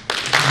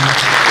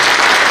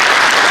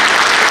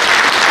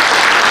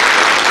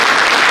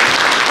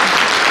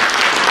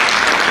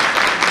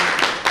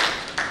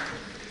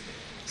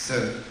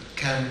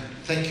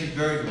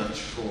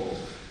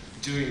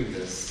 doing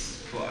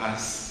this for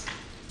us.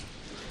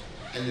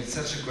 And it's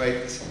such a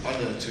great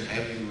honor to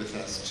have you with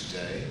us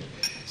today.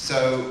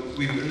 So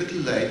we're a little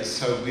late,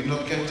 so we're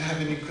not going to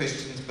have any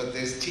questions, but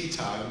there's tea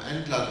time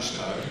and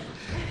lunchtime.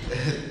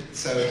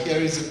 So here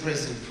is a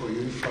present for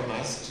you from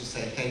us to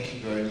say thank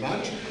you very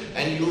much.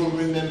 And you will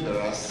remember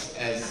us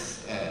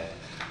as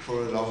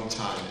for a long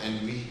time.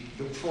 And we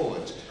look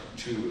forward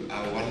to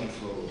our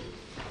wonderful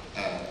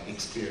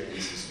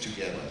experiences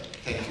together.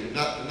 Thank you.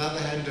 Another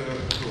hand of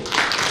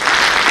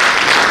applause.